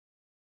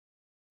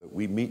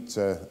We meet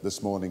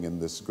this morning in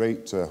this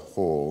great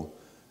hall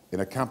in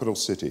a capital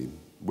city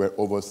where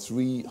over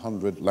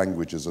 300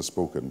 languages are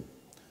spoken,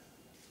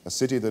 a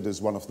city that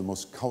is one of the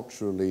most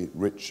culturally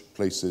rich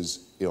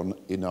places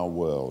in our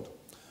world,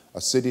 a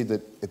city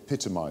that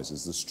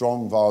epitomizes the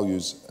strong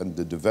values and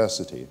the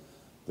diversity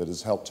that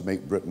has helped to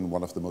make Britain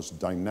one of the most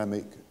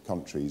dynamic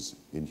countries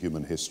in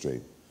human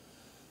history.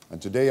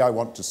 And today I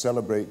want to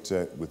celebrate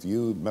with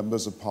you,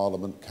 members of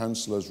Parliament,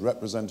 councillors,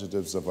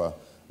 representatives of a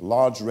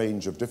large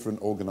range of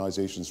different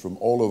organisations from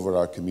all over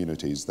our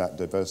communities, that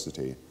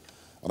diversity.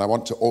 And I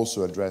want to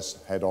also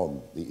address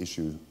head-on the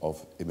issue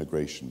of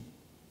immigration.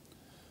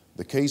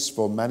 The case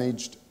for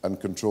managed and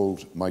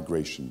controlled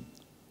migration,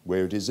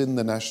 where it is in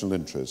the national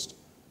interest,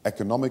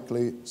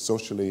 economically,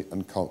 socially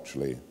and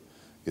culturally,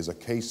 is a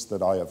case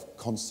that I have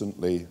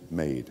constantly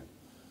made.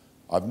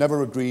 I've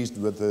never agreed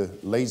with the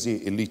lazy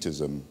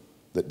elitism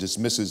that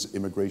dismisses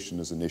immigration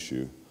as an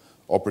issue,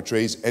 or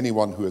portrays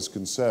anyone who has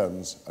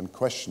concerns and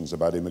questions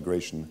about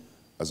immigration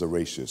as a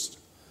racist.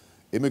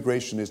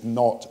 Immigration is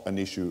not an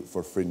issue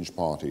for fringe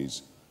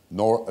parties,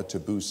 nor a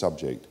taboo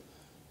subject.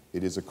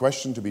 It is a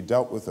question to be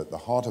dealt with at the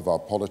heart of our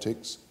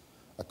politics,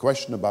 a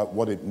question about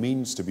what it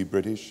means to be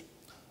British,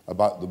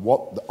 about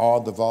what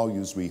are the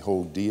values we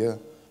hold dear,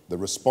 the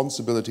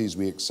responsibilities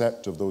we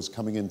accept of those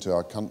coming into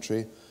our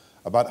country,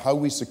 about how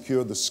we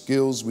secure the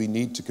skills we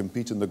need to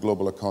compete in the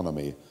global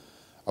economy,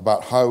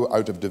 about how,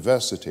 out of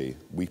diversity,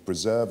 we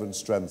preserve and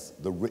strengthen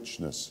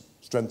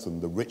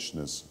the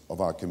richness of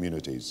our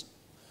communities.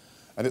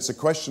 And it's a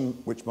question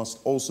which must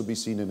also be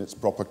seen in its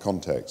proper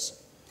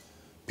context.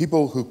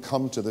 People who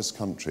come to this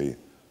country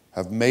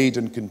have made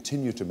and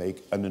continue to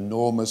make an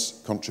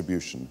enormous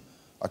contribution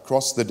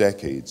across the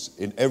decades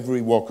in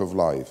every walk of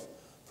life,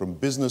 from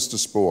business to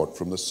sport,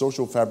 from the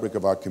social fabric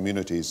of our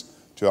communities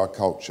to our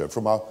culture,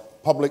 from our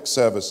public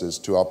services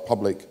to our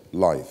public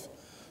life.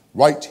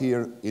 Right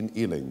here in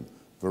Ealing,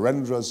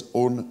 Virendra's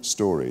own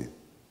story,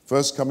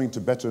 first coming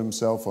to better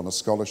himself on a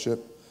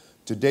scholarship,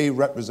 today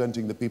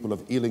representing the people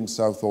of Ealing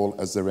Southall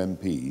as their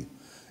MP,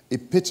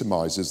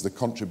 epitomizes the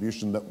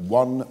contribution that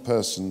one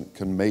person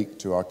can make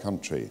to our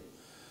country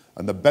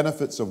and the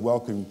benefits of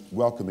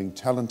welcoming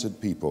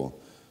talented people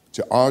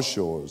to our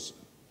shores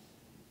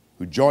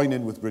who join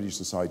in with British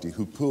society,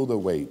 who pull their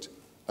weight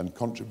and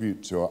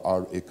contribute to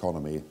our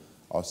economy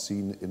are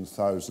seen in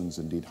thousands,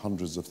 indeed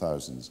hundreds of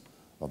thousands,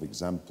 of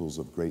examples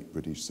of great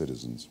British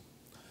citizens.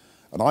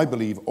 And I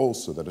believe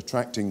also that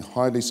attracting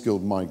highly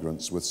skilled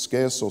migrants with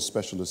scarce or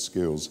specialist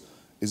skills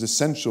is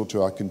essential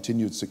to our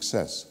continued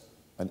success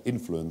and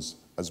influence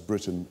as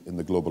Britain in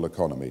the global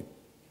economy.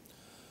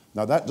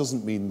 Now, that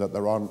doesn't mean that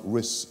there aren't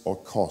risks or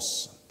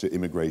costs to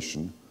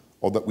immigration,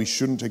 or that we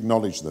shouldn't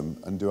acknowledge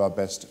them and do our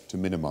best to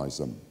minimize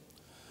them.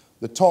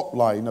 The top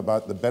line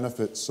about the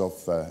benefits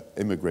of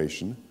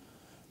immigration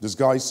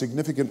disguise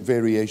significant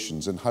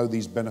variations in how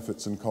these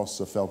benefits and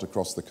costs are felt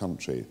across the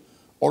country,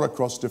 or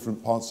across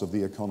different parts of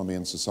the economy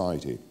and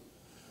society.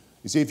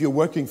 You see, if you're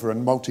working for a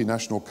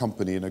multinational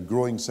company in a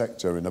growing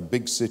sector in a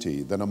big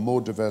city, then a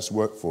more diverse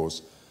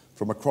workforce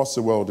from across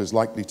the world is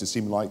likely to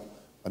seem like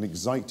an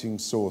exciting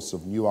source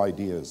of new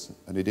ideas,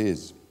 and it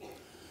is.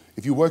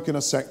 If you work in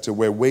a sector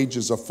where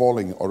wages are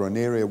falling or an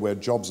area where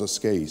jobs are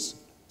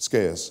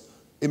scarce,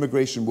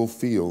 immigration will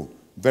feel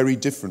very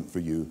different for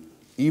you,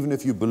 even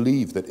if you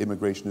believe that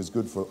immigration is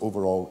good for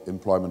overall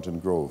employment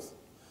and growth.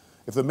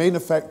 If the main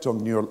effect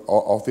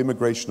of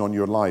immigration on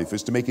your life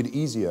is to make it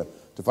easier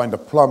to find a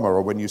plumber,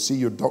 or when you see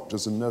your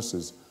doctors and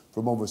nurses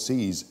from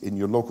overseas in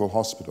your local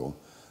hospital,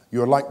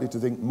 you are likely to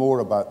think more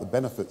about the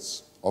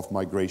benefits of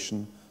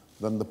migration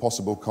than the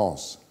possible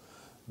costs.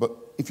 But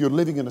if you're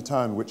living in a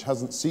town which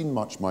hasn't seen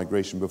much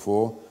migration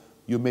before,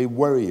 you may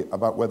worry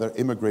about whether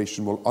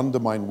immigration will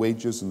undermine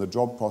wages and the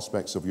job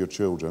prospects of your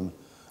children,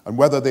 and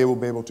whether they will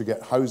be able to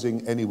get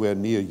housing anywhere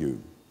near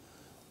you.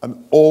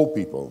 And all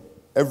people,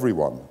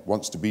 everyone,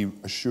 wants to be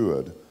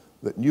assured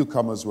that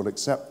newcomers will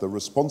accept the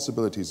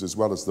responsibilities as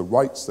well as the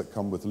rights that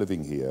come with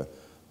living here.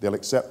 They'll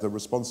accept the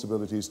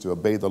responsibilities to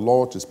obey the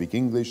law, to speak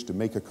English, to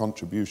make a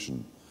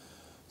contribution.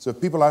 So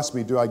if people ask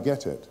me, do I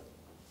get it?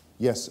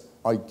 Yes,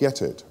 I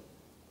get it.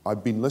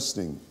 I've been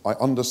listening, I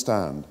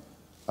understand,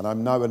 and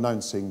I'm now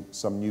announcing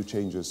some new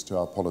changes to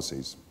our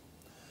policies.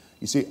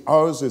 You see,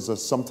 ours is a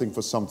something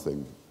for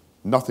something,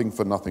 nothing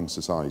for nothing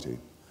society.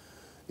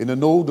 In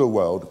an older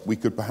world, we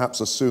could perhaps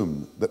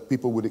assume that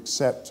people would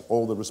accept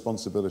all the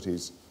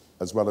responsibilities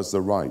as well as the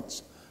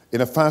rights.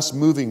 In a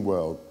fast-moving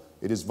world,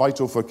 it is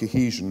vital for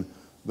cohesion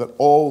that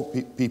all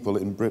people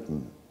in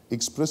Britain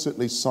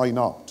explicitly sign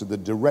up to the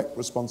direct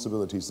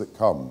responsibilities that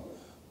come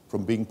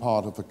from being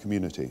part of a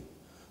community.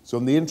 So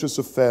in the interest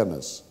of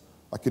fairness,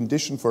 a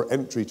condition for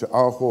entry to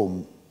our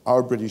home,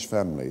 our British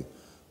family,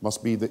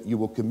 must be that you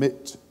will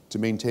commit to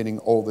maintaining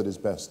all that is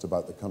best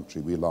about the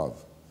country we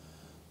love.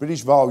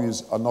 British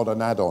values are not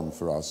an add-on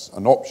for us,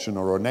 an option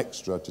or an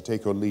extra to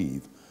take or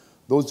leave.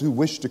 Those who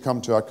wish to come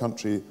to our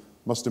country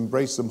must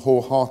embrace them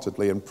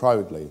wholeheartedly and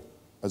proudly,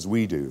 as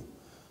we do.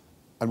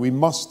 And we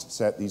must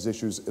set these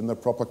issues in their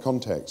proper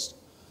context.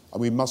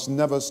 and we must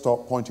never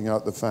stop pointing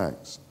out the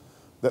facts,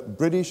 that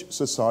British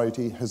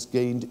society has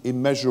gained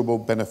immeasurable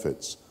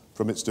benefits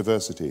from its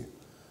diversity,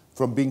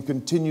 from being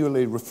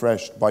continually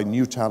refreshed by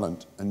new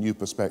talent and new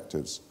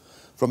perspectives,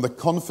 from the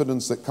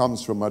confidence that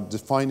comes from our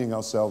defining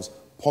ourselves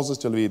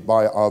positively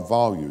by our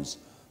values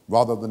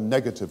rather than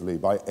negatively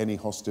by any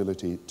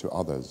hostility to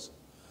others.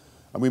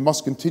 And we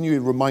must continually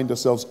remind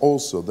ourselves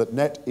also that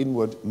net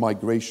inward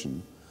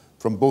migration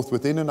from both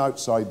within and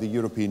outside the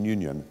European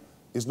Union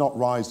is not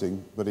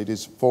rising, but it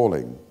is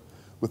falling,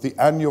 with the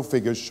annual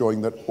figures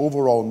showing that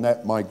overall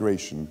net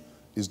migration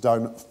is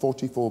down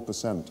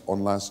 44%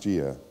 on last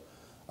year,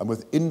 and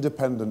with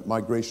independent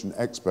migration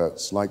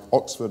experts like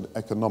Oxford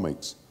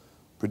Economics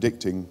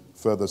predicting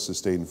further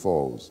sustained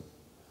falls.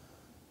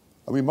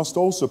 And we must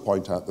also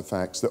point out the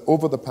facts that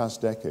over the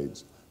past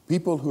decades,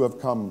 people who have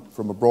come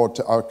from abroad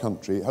to our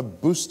country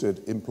have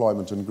boosted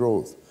employment and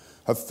growth,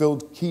 have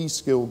filled key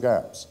skill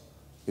gaps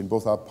in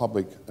both our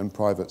public and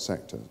private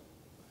sector.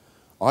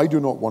 I do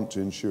not want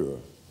to ensure,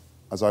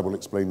 as I will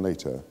explain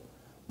later,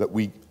 that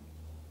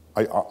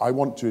I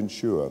want to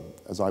ensure,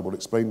 as I will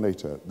explain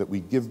later, that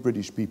we give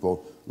British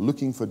people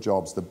looking for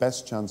jobs the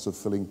best chance of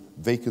filling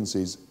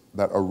vacancies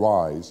that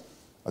arise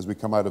as we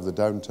come out of the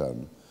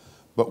downturn.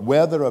 But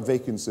where there are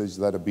vacancies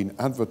that have been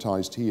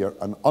advertised here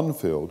and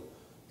unfilled,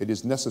 it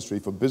is necessary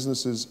for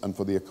businesses and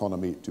for the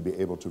economy to be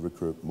able to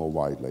recruit more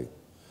widely.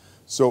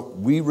 So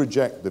we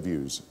reject the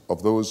views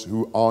of those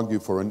who argue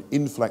for an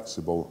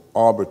inflexible,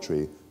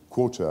 arbitrary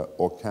quota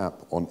or cap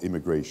on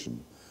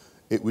immigration.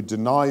 It would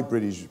deny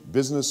British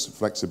business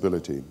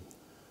flexibility.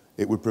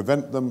 It would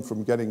prevent them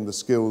from getting the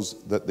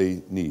skills that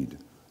they need.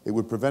 It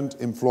would prevent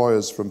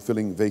employers from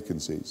filling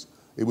vacancies.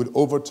 It would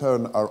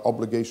overturn our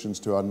obligations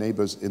to our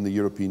neighbours in the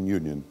European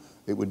Union.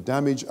 It would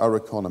damage our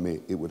economy.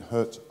 It would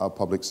hurt our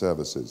public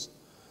services.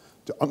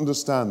 To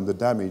understand the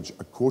damage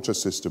a quota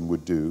system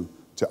would do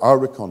to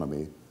our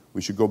economy,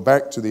 we should go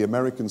back to the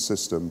American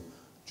system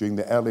during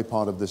the early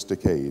part of this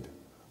decade.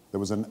 There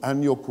was an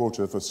annual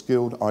quota for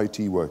skilled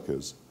IT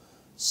workers.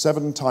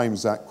 7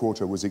 times that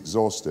quota was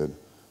exhausted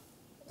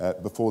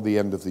before the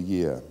end of the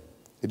year.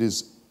 It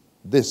is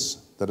this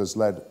that has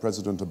led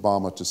President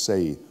Obama to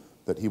say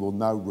that he will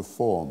now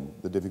reform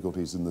the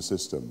difficulties in the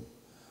system.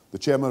 The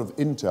chairman of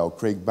Intel,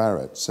 Craig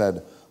Barrett,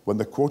 said when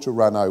the quota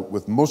ran out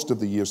with most of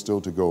the year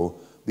still to go,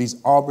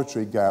 these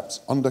arbitrary gaps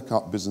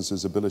undercut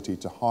businesses' ability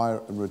to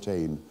hire and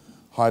retain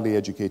highly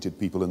educated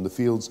people in the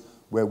fields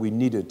where we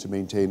needed to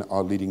maintain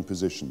our leading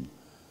position.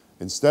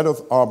 Instead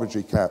of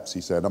arbitrary caps,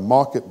 he said, a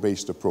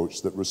market-based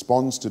approach that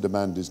responds to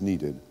demand is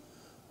needed.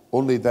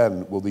 Only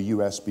then will the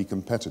US be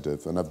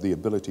competitive and have the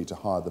ability to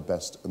hire the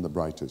best and the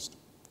brightest.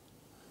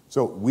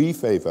 So we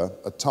favour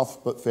a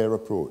tough but fair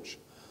approach,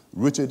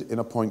 rooted in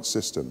a point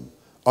system,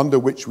 under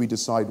which we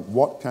decide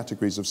what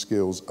categories of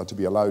skills are to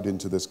be allowed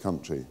into this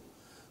country.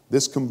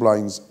 This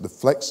combines the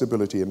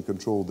flexibility and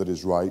control that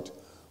is right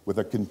with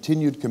a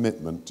continued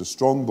commitment to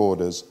strong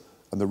borders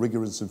and the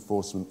rigorous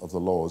enforcement of the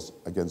laws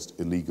against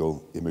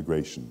illegal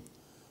immigration.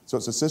 So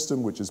it's a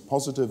system which is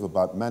positive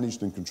about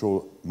managed and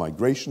controlled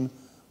migration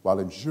while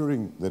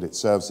ensuring that it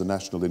serves the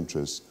national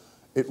interests.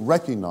 It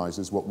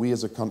recognises what we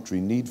as a country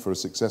need for a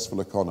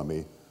successful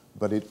economy,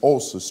 but it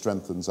also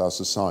strengthens our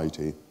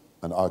society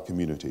and our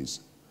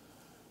communities.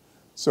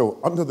 So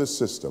under this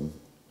system,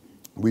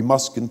 we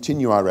must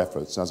continue our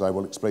efforts, as I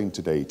will explain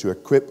today, to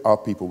equip our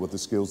people with the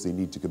skills they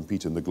need to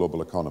compete in the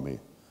global economy.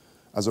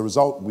 As a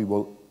result, we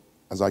will,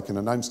 as I can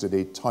announce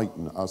today,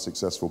 tighten our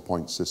successful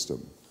point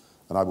system,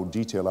 and I will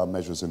detail our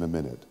measures in a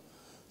minute.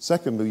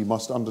 Secondly, we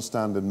must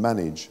understand and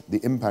manage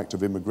the impact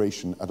of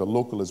immigration at a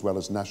local as well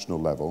as national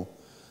level,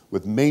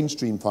 with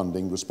mainstream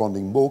funding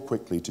responding more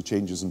quickly to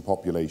changes in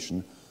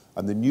population,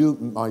 and the new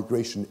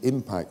Migration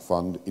Impact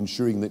Fund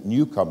ensuring that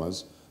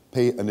newcomers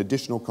pay an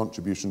additional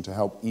contribution to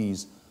help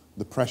ease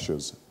the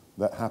pressures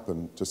that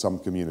happen to some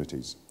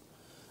communities.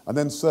 And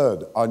then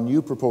third, our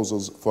new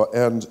proposals for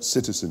earned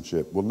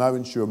citizenship will now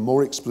ensure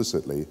more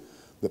explicitly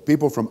that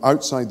people from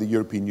outside the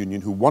European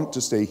Union who want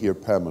to stay here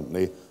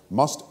permanently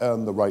must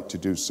earn the right to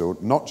do so,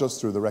 not just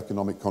through their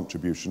economic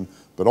contribution,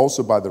 but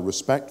also by the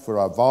respect for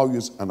our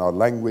values and our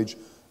language,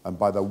 and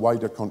by their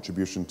wider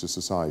contribution to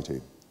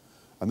society.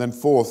 And then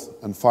fourth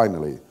and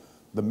finally,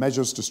 the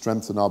measures to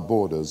strengthen our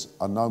borders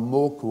are now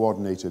more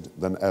coordinated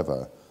than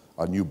ever.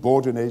 Our new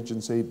border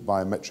agency,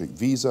 biometric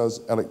visas,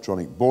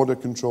 electronic border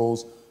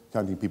controls,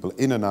 counting people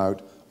in and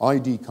out,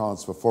 ID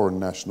cards for foreign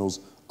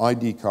nationals,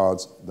 ID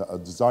cards that are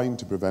designed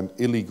to prevent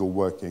illegal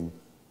working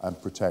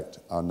and protect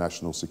our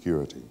national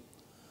security.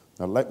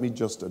 Now let me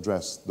just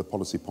address the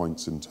policy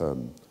points in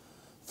turn.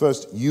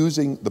 First,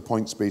 using the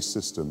points-based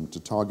system to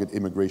target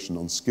immigration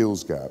on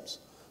skills gaps,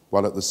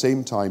 while at the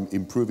same time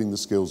improving the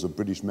skills of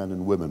British men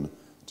and women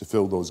to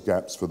fill those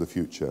gaps for the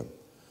future.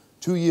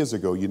 2 years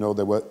ago, you know,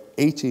 there were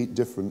 80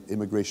 different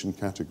immigration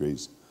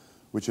categories,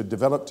 which had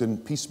developed in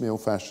piecemeal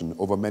fashion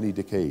over many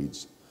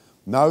decades.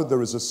 Now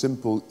there is a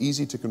simple,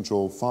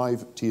 easy-to-control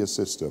 5-tier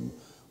system,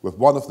 with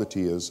one of the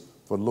tiers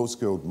for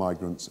low-skilled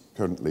migrants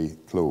currently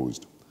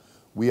closed.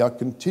 We are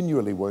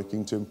continually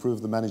working to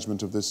improve the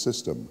management of this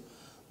system,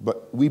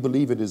 but we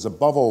believe it is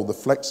above all the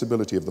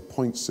flexibility of the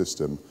points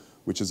system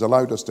which has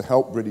allowed us to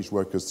help British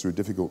workers through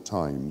difficult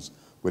times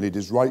when it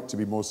is right to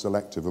be more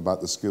selective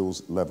about the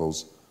skills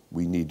levels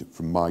we need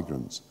from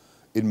migrants.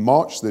 In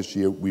March this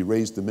year, we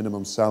raised the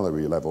minimum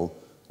salary level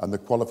and the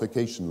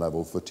qualification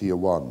level for Tier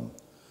 1.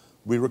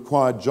 We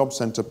required Job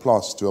Centre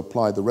Plus to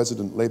apply the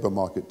resident labour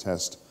market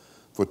test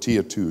for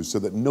Tier 2 so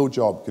that no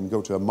job can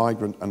go to a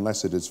migrant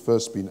unless it has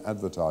first been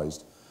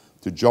advertised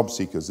to job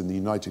seekers in the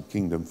United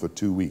Kingdom for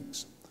 2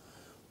 weeks.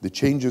 The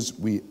changes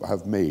we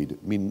have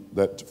made mean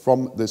that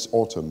from this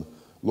autumn,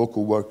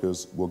 local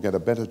workers will get a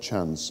better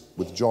chance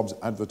with jobs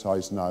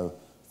advertised now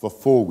for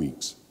 4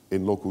 weeks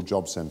in local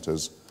job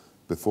centres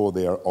before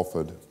they are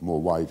offered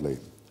more widely.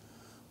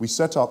 We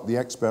set up the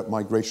Expert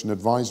Migration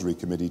Advisory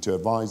Committee to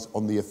advise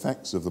on the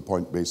effects of the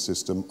point-based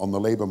system on the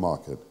labour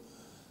market.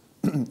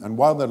 And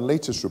while their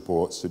latest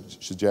report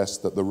suggests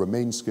that there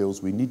remain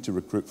skills we need to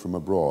recruit from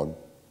abroad,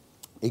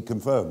 it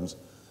confirms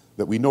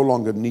that we no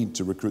longer need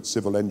to recruit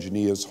civil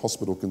engineers,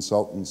 hospital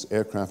consultants,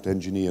 aircraft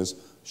engineers,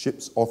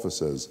 ships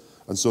officers,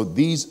 and so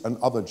these and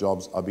other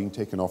jobs are being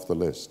taken off the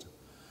list.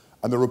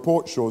 And the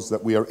report shows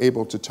that we are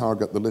able to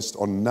target the list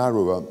on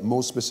narrower,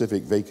 more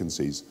specific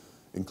vacancies,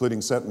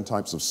 including certain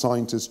types of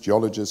scientists,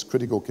 geologists,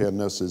 critical care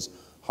nurses,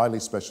 highly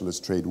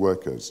specialist trade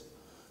workers.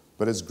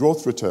 But as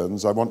growth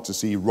returns, I want to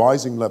see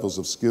rising levels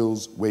of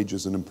skills,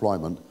 wages and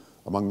employment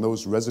among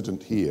those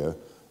resident here,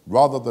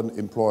 rather than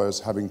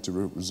employers having to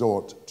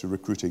resort to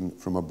recruiting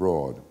from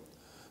abroad.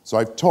 So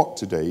I've talked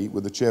today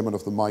with the chairman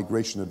of the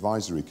Migration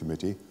Advisory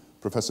Committee,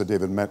 Professor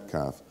David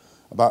Metcalfe,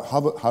 about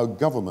how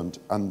government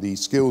and the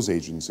skills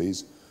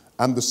agencies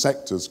and the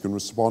sectors can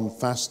respond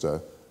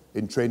faster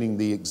in training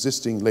the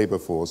existing labour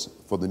force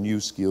for the new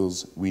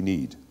skills we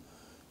need.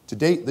 To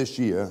date this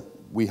year,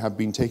 we have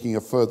been taking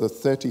a further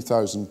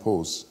 30,000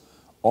 posts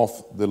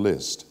off the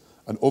list,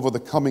 and over the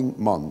coming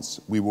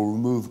months, we will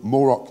remove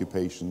more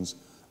occupations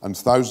and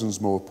thousands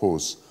more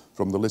posts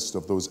from the list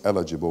of those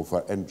eligible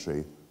for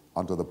entry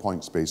under the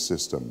points-based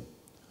system.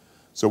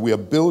 So we are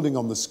building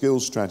on the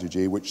skills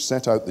strategy which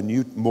set out the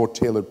new, more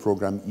tailored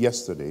programme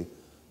yesterday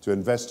to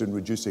invest in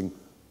reducing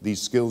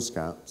these skills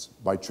gaps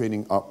by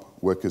training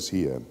up workers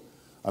here.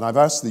 And I've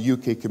asked the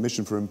UK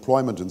Commission for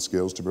Employment and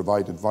Skills to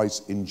provide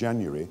advice in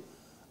January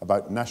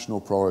about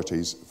national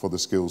priorities for the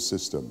skills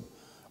system.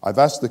 I've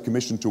asked the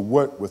Commission to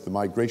work with the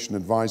Migration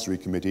Advisory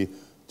Committee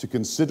to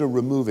consider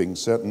removing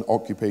certain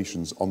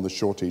occupations on the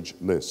shortage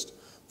list.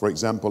 For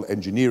example,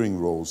 engineering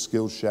roles,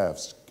 skilled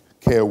chefs,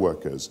 care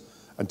workers,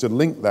 and to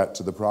link that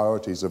to the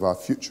priorities of our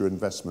future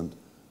investment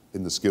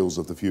in the skills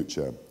of the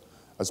future.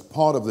 As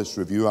part of this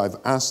review, I've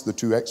asked the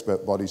two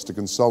expert bodies to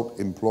consult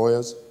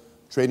employers,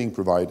 training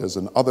providers,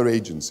 and other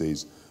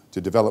agencies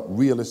to develop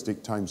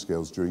realistic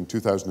timescales during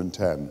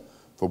 2010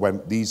 for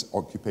when these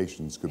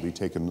occupations could be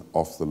taken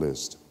off the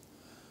list.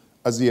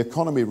 As the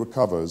economy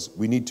recovers,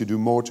 we need to do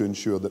more to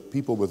ensure that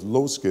people with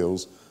low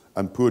skills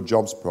and poor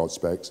jobs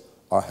prospects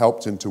are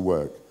helped into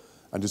work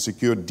and to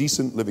secure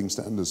decent living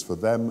standards for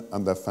them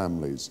and their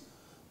families.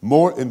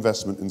 More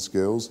investment in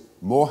skills,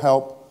 more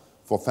help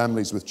for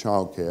families with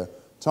childcare,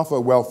 tougher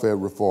welfare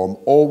reform,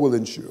 all will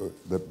ensure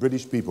that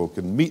British people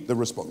can meet the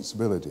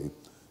responsibility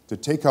to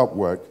take up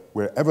work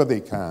wherever they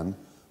can,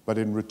 but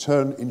in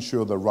return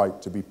ensure the right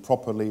to be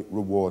properly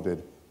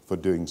rewarded for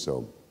doing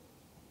so.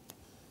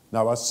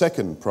 Now, our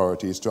second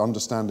priority is to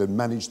understand and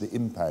manage the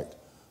impact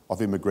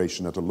of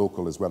immigration at a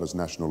local as well as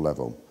national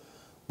level.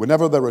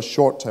 Whenever there are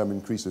short-term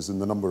increases in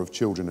the number of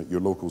children at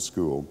your local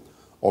school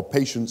or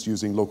patients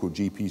using local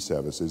GP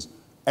services,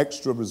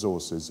 extra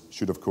resources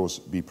should, of course,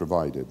 be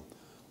provided.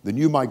 The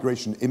new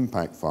Migration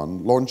Impact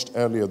Fund, launched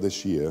earlier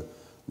this year,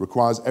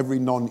 requires every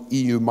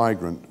non-EU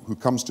migrant who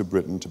comes to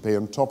Britain to pay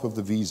on top of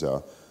the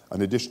visa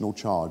an additional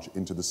charge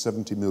into the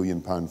 £70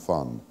 million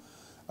fund.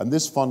 And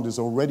this fund is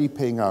already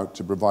paying out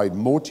to provide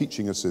more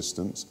teaching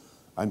assistance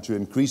and to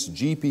increase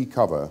GP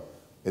cover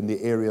in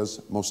the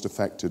areas most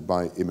affected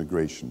by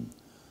immigration.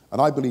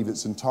 And I believe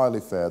it's entirely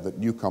fair that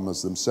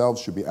newcomers themselves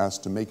should be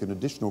asked to make an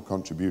additional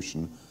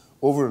contribution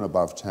over and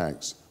above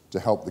tax to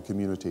help the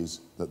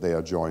communities that they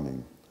are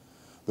joining.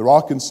 There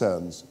are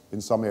concerns in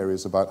some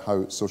areas about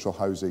how social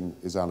housing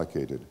is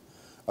allocated.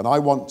 And I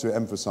want to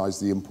emphasise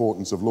the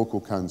importance of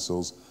local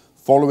councils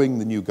following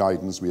the new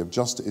guidance we have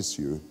just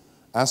issued,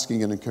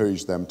 asking and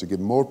encourage them to give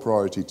more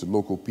priority to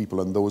local people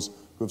and those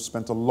who have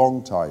spent a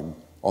long time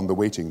on the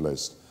waiting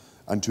list,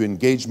 and to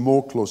engage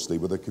more closely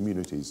with their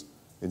communities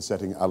in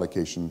setting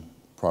allocation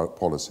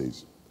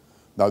policies.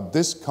 Now,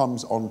 this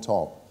comes on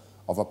top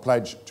of a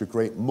pledge to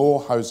create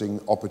more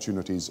housing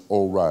opportunities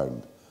all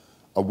round,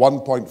 a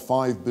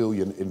 £1.5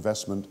 billion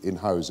investment in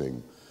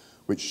housing,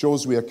 which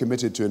shows we are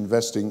committed to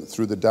investing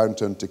through the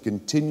downturn to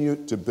continue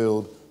to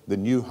build the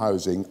new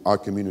housing our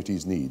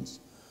communities need,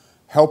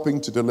 helping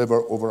to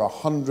deliver over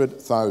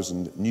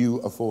 100,000 new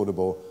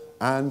affordable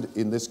and,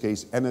 in this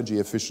case,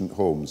 energy-efficient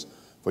homes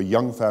for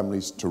young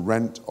families to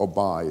rent or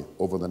buy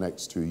over the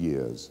next 2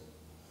 years.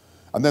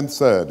 And then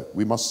third,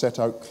 we must set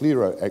out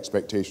clearer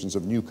expectations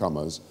of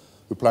newcomers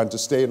who plan to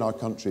stay in our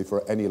country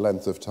for any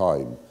length of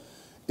time.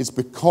 It's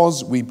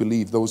because we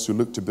believe those who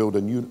look to build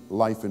a new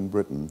life in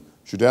Britain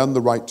should earn the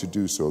right to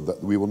do so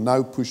that we will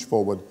now push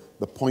forward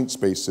the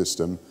points-based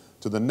system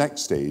to the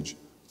next stage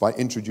by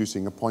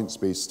introducing a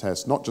points-based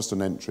test, not just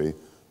on entry,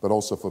 but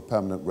also for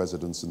permanent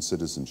residence and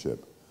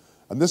citizenship.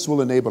 And this will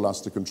enable us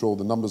to control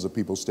the numbers of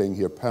people staying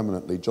here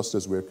permanently, just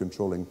as we're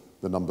controlling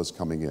the numbers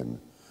coming in.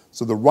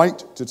 So the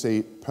right to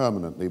stay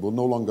permanently will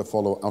no longer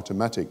follow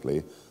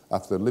automatically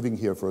after living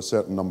here for a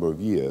certain number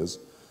of years.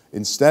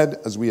 Instead,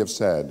 as we have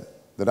said,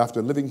 that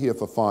after living here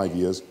for 5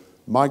 years,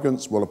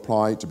 migrants will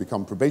apply to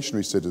become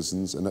probationary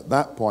citizens, and at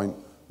that point,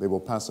 they will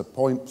pass a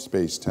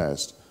points-based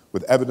test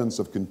with evidence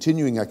of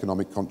continuing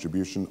economic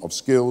contribution, of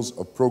skills,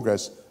 of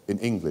progress in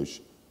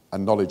English,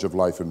 and knowledge of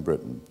life in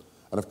Britain.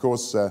 And of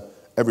course,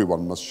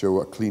 everyone must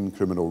show a clean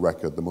criminal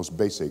record. The most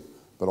basic,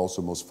 but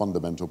also most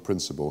fundamental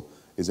principle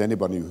is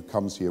anybody who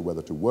comes here,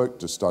 whether to work,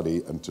 to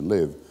study, and to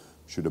live,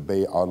 should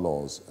obey our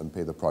laws and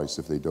pay the price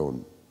if they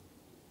don't.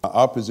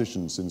 Our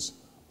position since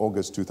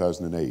August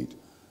 2008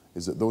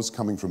 is that those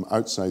coming from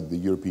outside the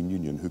European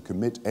Union who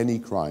commit any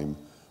crime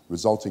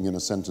resulting in a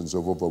sentence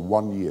of over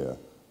 1 year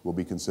will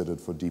be considered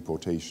for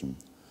deportation.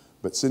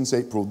 But since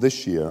April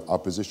this year, our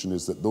position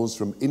is that those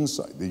from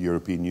inside the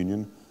European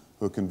Union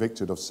who are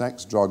convicted of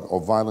sex, drug, or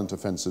violent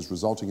offences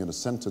resulting in a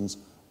sentence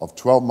of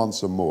 12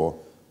 months or more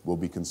will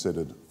be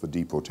considered for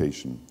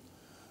deportation.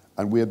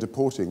 And we are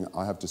deporting,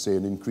 I have to say,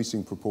 an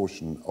increasing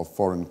proportion of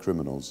foreign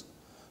criminals.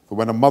 For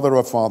when a mother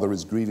or father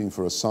is grieving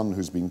for a son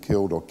who's been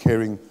killed or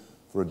caring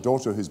for a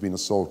daughter who's been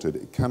assaulted,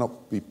 it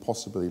cannot be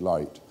possibly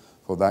right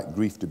for that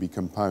grief to be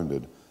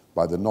compounded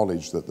by the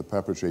knowledge that the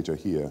perpetrator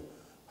here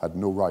had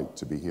no right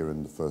to be here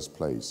in the first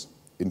place.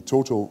 In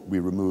total, we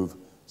remove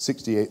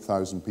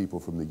 68,000 people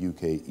from the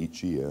UK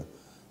each year,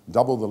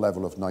 double the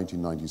level of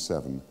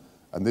 1997,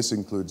 and this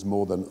includes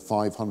more than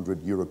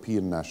 500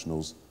 European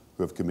nationals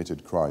who have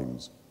committed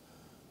crimes.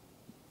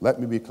 Let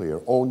me be clear,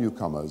 all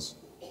newcomers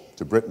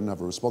to Britain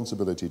have a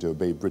responsibility to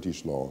obey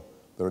British law.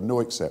 There are no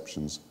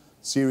exceptions.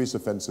 Serious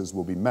offences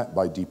will be met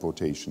by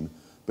deportation,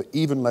 but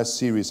even less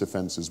serious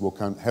offences will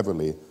count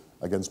heavily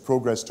against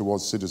progress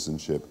towards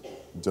citizenship,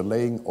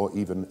 delaying or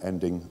even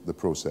ending the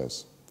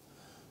process.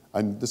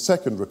 And the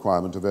second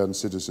requirement of earned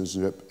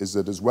citizenship is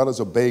that as well as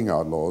obeying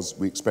our laws,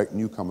 we expect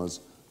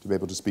newcomers to be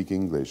able to speak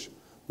English.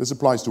 This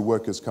applies to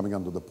workers coming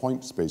under the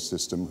points-based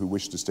system who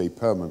wish to stay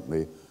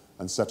permanently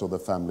and settle their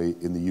family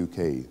in the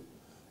UK.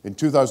 In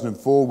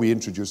 2004, we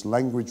introduced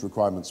language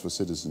requirements for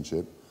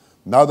citizenship.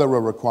 Now there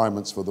are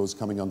requirements for those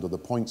coming under the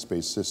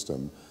points-based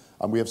system,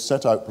 and we have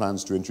set out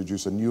plans to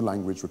introduce a new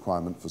language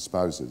requirement for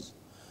spouses.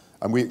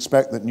 And we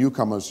expect that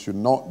newcomers should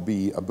not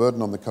be a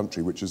burden on the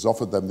country which has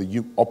offered them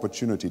the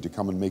opportunity to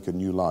come and make a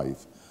new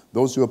life.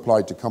 Those who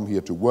applied to come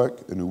here to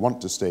work and who want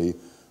to stay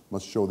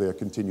must show they are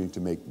continuing to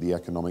make the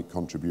economic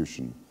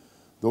contribution.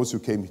 Those who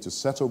came here to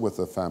settle with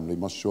their family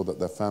must show that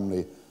their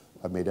family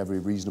have made every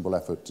reasonable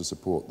effort to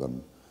support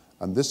them.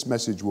 And this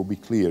message will be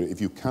clear: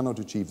 if you cannot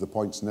achieve the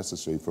points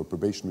necessary for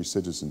probationary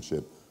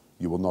citizenship,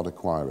 you will not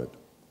acquire it.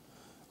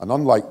 And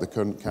unlike the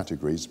current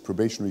categories,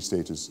 probationary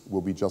status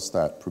will be just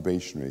that,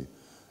 probationary.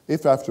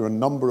 If after a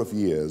number of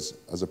years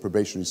as a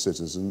probationary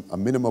citizen, a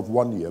minimum of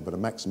 1 year but a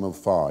maximum of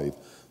 5,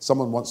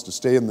 someone wants to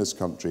stay in this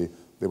country,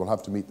 they will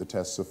have to meet the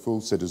tests of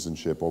full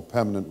citizenship or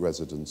permanent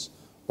residence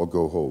or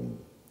go home.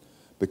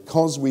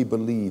 Because we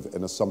believe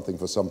in a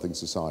something-for-something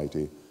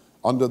society,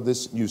 under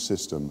this new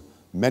system,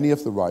 many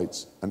of the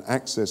rights and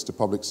access to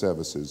public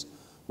services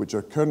which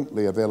are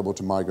currently available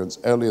to migrants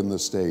early in their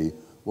stay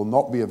will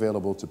not be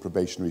available to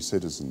probationary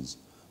citizens.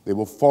 They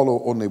will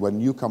follow only when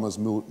newcomers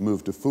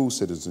move to full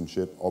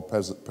citizenship or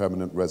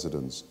permanent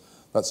residence.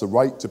 That's the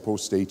right to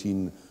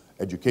post-18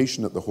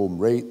 education at the home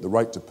rate, the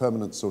right to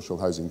permanent social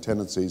housing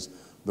tenancies,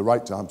 the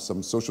right to have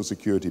some social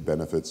security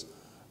benefits,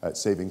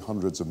 saving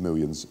hundreds of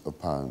millions of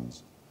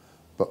pounds.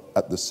 But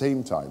at the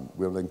same time,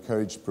 we'll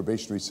encourage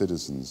probationary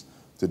citizens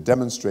to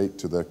demonstrate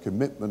to their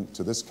commitment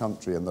to this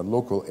country and their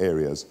local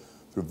areas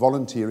through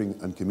volunteering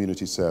and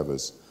community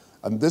service.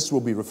 And this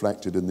will be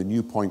reflected in the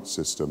new point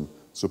system,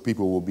 so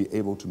people will be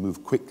able to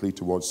move quickly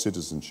towards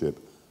citizenship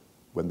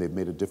when they've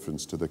made a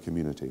difference to their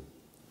community.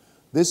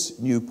 This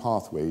new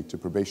pathway to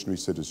probationary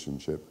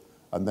citizenship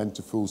and then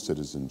to full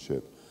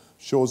citizenship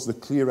shows the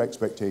clear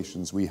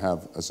expectations we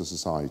have as a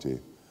society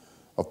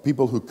of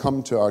people who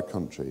come to our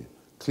country,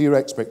 clear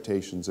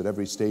expectations at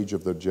every stage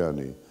of their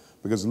journey,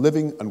 because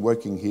living and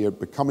working here,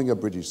 becoming a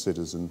British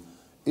citizen,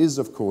 is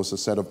of course a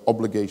set of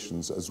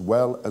obligations as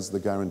well as the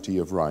guarantee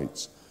of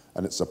rights,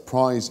 and it's a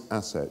prized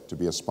asset to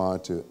be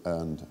aspired to,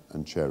 earned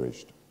and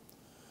cherished.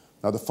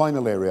 Now, the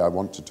final area I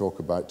want to talk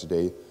about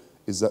today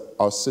is that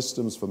our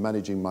systems for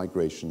managing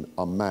migration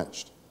are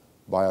matched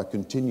by our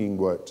continuing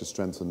work to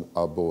strengthen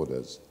our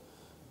borders.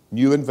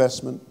 New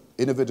investment,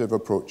 innovative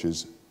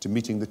approaches to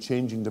meeting the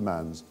changing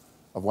demands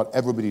of what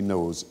everybody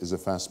knows is a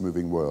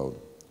fast-moving world.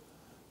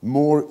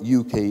 More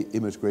UK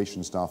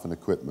immigration staff and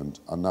equipment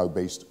are now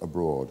based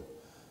abroad,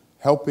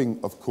 helping,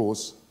 of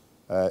course,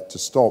 to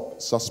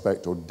stop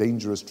suspect or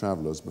dangerous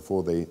travellers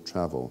before they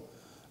travel.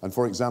 and,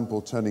 for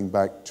example, turning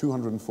back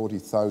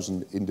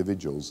 240,000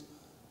 individuals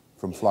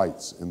from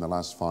flights in the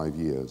last 5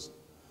 years.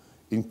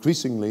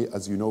 Increasingly,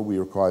 as you know, we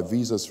require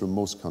visas from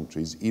most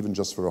countries, even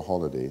just for a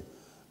holiday,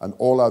 and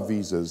all our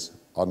visas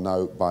are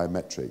now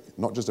biometric,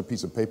 not just a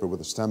piece of paper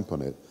with a stamp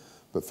on it,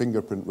 but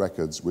fingerprint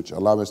records which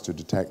allow us to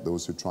detect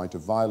those who try to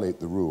violate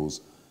the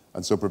rules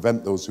and so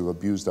prevent those who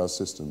abused our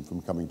system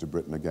from coming to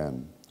Britain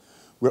again.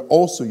 We're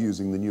also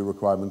using the new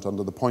requirement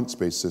under the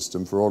points-based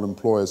system for all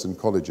employers and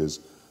colleges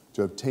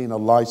to obtain a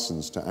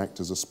license to act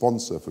as a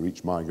sponsor for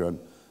each migrant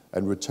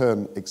and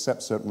return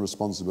accept certain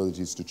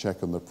responsibilities to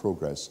check on their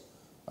progress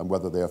and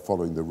whether they are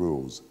following the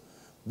rules.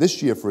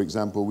 This year, for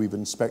example, we've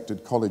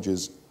inspected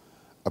colleges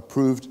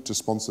approved to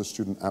sponsor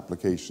student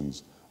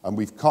applications, and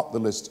we've cut the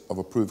list of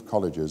approved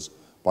colleges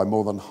by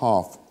more than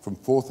half, from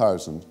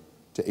 4,000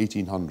 to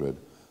 1,800,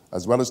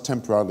 as well as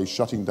temporarily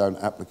shutting down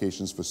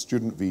applications for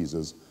student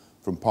visas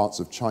from parts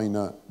of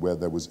China where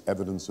there was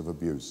evidence of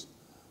abuse.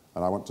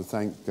 And I want to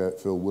thank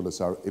Phil Willis,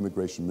 our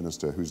Immigration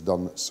Minister, who's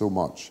done so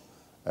much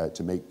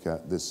to make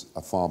this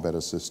a far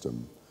better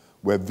system.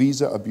 Where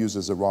visa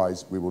abuses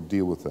arise, we will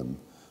deal with them.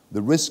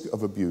 The risk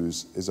of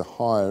abuse is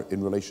higher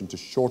in relation to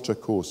shorter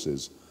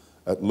courses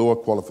at lower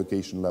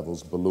qualification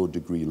levels below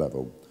degree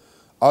level.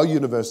 Our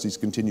universities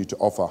continue to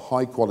offer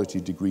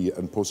high-quality degree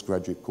and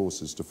postgraduate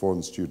courses to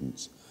foreign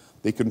students.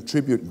 They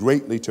contribute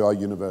greatly to our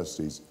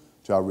universities,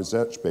 to our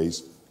research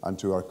base, and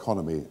to our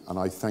economy, and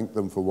I thank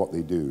them for what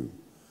they do.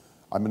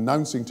 I'm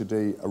announcing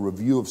today a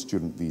review of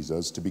student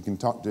visas to be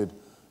conducted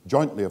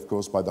jointly, of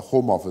course, by the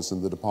Home Office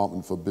and the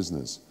Department for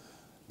Business.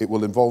 It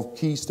will involve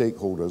key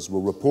stakeholders.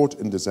 We'll report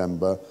in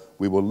December.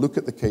 We will look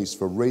at the case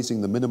for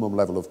raising the minimum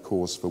level of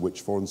course for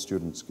which foreign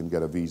students can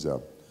get a visa.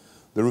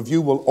 The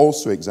review will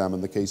also examine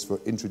the case for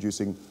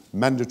introducing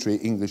mandatory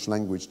English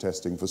language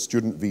testing for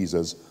student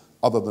visas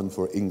other than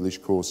for English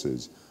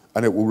courses.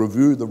 And it will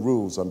review the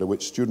rules under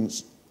which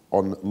students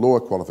on lower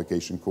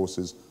qualification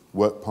courses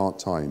work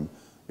part-time,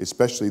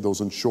 especially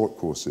those on short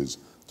courses,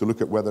 to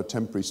look at whether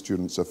temporary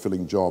students are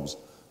filling jobs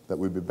that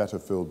would be better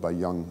filled by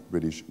young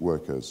British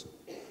workers.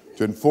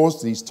 To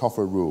enforce these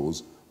tougher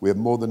rules, we have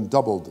more than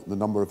doubled the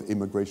number of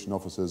immigration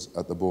officers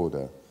at the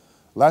border.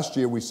 Last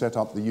year, we set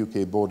up the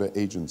UK Border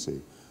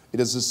Agency. It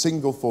is a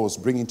single force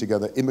bringing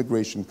together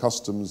immigration,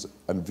 customs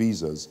and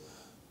visas,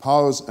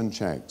 powers and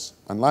checks.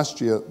 And last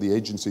year, the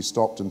agency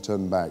stopped and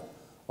turned back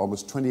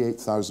almost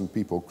 28,000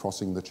 people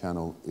crossing the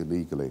channel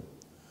illegally.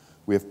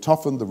 We have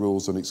toughened the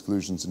rules on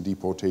exclusions and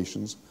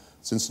deportations.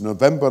 Since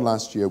November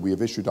last year, we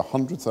have issued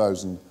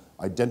 100,000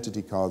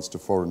 identity cards to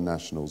foreign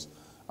nationals.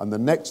 And the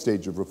next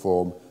stage of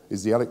reform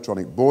is the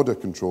electronic border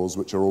controls,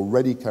 which are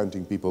already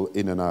counting people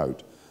in and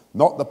out.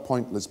 Not the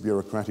pointless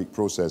bureaucratic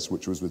process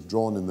which was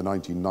withdrawn in the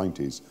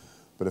 1990s,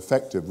 but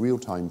effective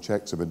real-time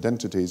checks of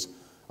identities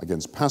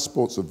against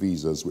passports or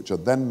visas, which are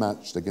then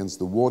matched against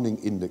the warning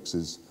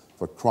indexes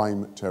for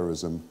crime,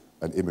 terrorism,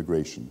 and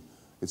immigration.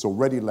 It's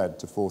already led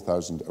to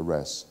 4,000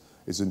 arrests.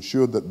 It's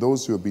ensured that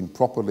those who have been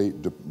properly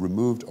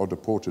removed or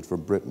deported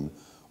from Britain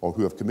or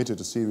who have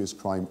committed a serious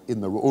crime in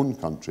their own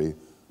country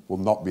will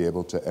not be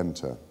able to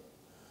enter.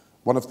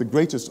 One of the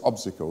greatest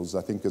obstacles,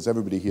 I think, as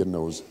everybody here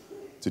knows,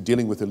 to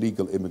dealing with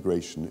illegal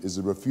immigration is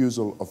the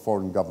refusal of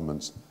foreign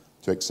governments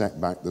to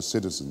accept back their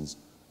citizens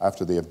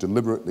after they have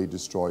deliberately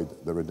destroyed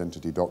their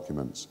identity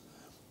documents.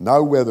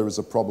 Now, where there is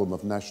a problem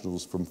of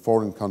nationals from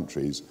foreign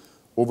countries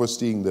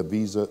overstaying the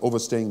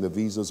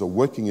visas or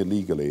working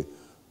illegally,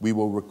 we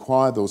will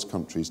require those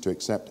countries to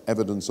accept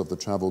evidence of the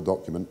travel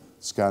document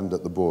scanned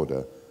at the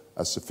border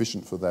as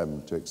sufficient for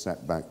them to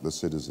accept back their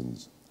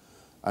citizens.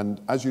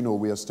 And as you know,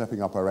 we are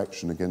stepping up our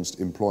action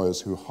against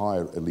employers who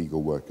hire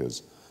illegal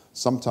workers,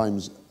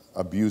 sometimes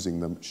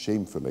abusing them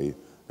shamefully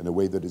in a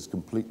way that is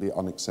completely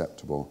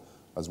unacceptable,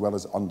 as well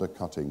as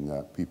undercutting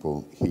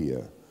people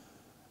here.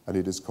 And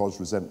it has caused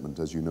resentment,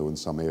 as you know, in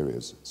some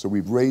areas. So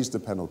we've raised the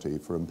penalty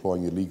for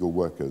employing illegal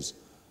workers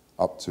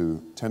up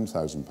to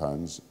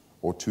 £10,000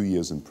 or 2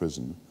 years in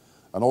prison,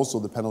 and also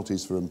the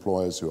penalties for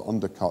employers who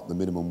undercut the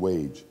minimum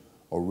wage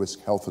or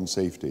risk health and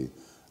safety,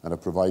 and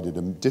have provided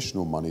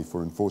additional money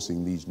for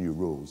enforcing these new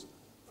rules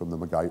from the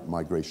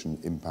Migration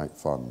Impact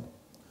Fund.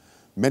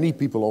 Many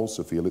people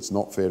also feel it's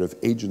not fair if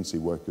agency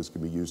workers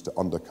can be used to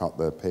undercut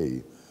their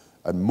pay,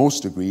 and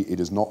most agree it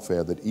is not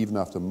fair that even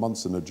after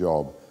months in a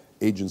job,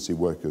 agency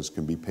workers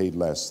can be paid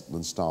less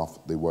than staff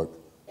they work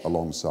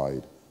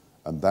alongside,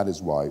 and that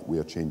is why we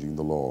are changing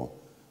the law.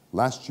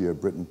 Last year,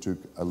 Britain took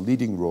a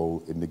leading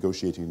role in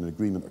negotiating an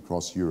agreement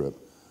across Europe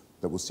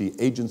that will see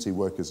agency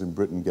workers in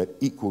Britain get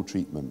equal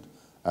treatment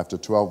after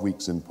 12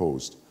 weeks in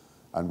post,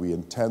 and we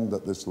intend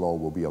that this law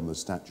will be on the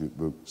statute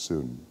book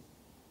soon.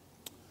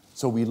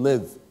 So we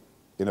live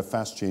in a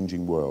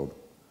fast-changing world.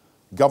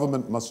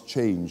 Government must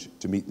change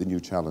to meet the new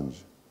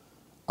challenge.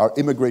 Our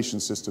immigration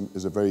system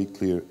is a very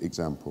clear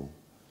example.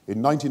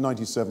 In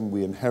 1997,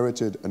 we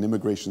inherited an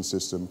immigration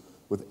system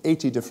with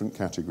 80 different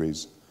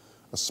categories,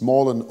 a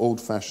small and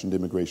old-fashioned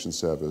immigration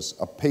service,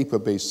 a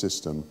paper-based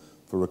system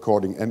for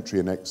recording entry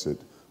and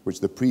exit, which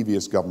the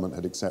previous government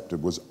had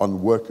accepted was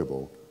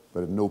unworkable, but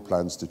had no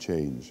plans to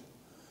change.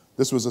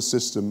 This was a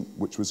system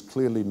which was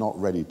clearly not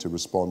ready to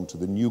respond to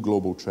the new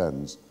global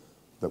trends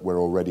that were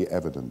already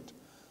evident.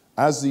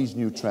 As these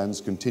new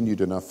trends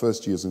continued in our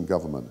first years in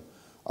government,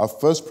 our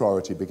first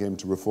priority became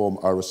to reform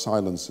our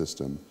asylum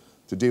system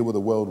to deal with a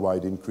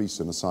worldwide increase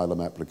in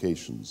asylum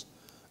applications.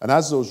 And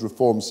as those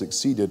reforms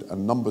succeeded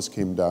and numbers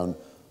came down,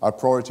 our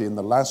priority in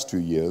the last 2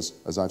 years,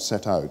 as I've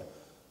set out,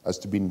 has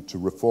been to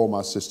reform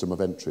our system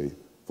of entry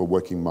for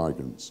working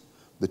migrants.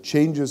 The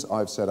changes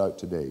I've set out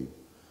today,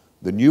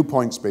 the new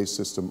points-based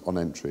system on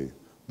entry,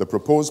 the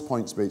proposed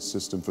points-based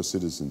system for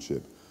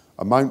citizenship,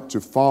 amount to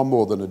far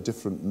more than a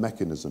different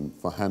mechanism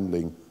for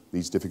handling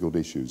these difficult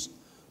issues.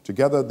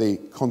 Together, they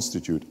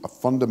constitute a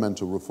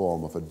fundamental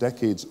reform of a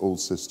decades-old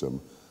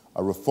system,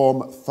 a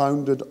reform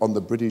founded on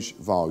the British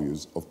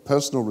values of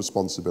personal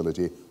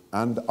responsibility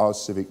and our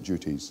civic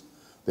duties.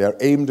 They are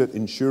aimed at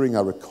ensuring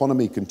our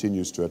economy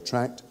continues to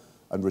attract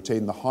and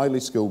retain the highly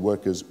skilled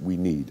workers we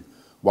need,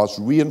 whilst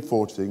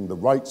reinforcing the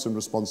rights and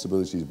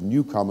responsibilities of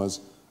newcomers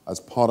as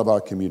part of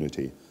our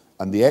community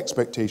and the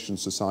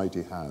expectations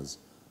society has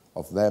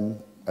of them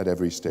at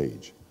every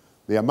stage.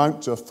 They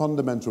amount to a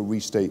fundamental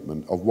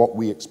restatement of what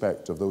we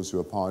expect of those who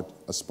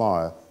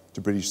aspire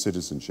to British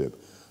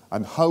citizenship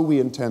and how we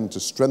intend to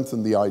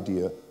strengthen the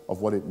idea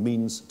of what it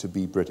means to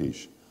be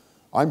British.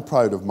 I'm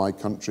proud of my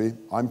country.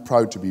 I'm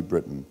proud to be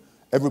Britain.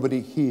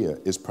 Everybody here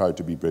is proud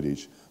to be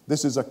British.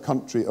 This is a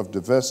country of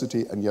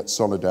diversity and yet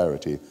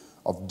solidarity,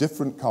 of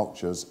different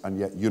cultures and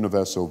yet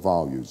universal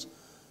values.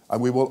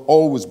 And we will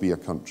always be a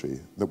country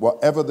that,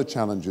 whatever the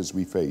challenges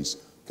we face,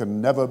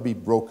 can never be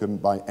broken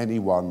by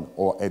anyone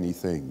or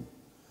anything.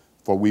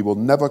 For we will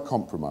never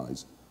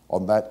compromise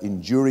on that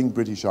enduring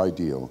British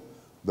ideal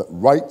that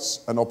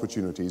rights and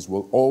opportunities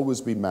will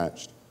always be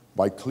matched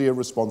by clear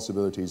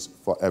responsibilities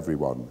for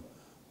everyone.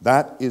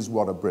 That is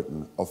what a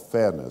Britain of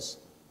fairness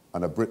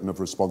and a Britain of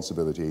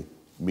responsibility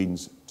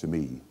means to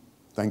me.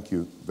 Thank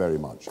you very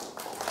much.